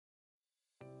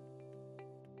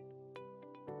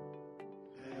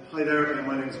Hi there,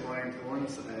 my name is Brian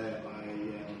Thorns. I'm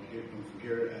from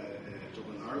here in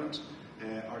Dublin, Ireland.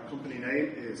 Our company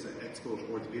name is Expert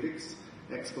Orthopedics.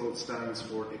 Expert stands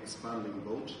for expanding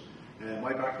bolt.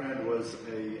 My background was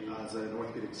as an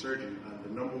orthopedic surgeon, and the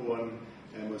number one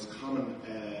most common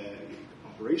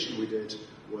operation we did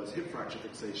was hip fracture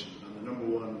fixation. And the number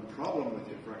one problem with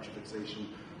hip fracture fixation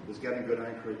was getting good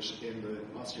anchorage in the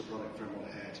osteoporotic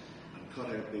femoral head, and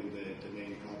cutout being the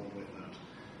main problem with that.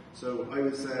 So I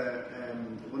was,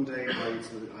 one day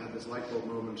I had this light bulb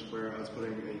moment where I was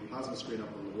putting a plasma screen up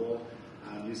on the wall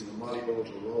and using a molly bolt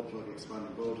or roll plug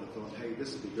expanding bolt. I thought, hey,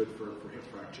 this would be good for hip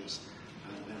fractures.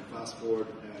 And then fast forward,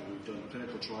 we've done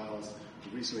clinical trials.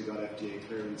 We recently got FDA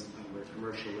clearance and we're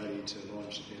commercial ready to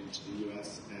launch into the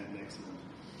US next month.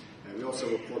 We also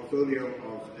have a portfolio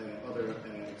of other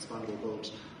expandable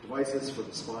bolt devices for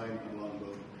the spine and long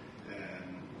bone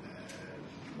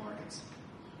markets.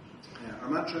 Our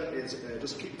mantra is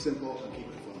just keep it simple and keep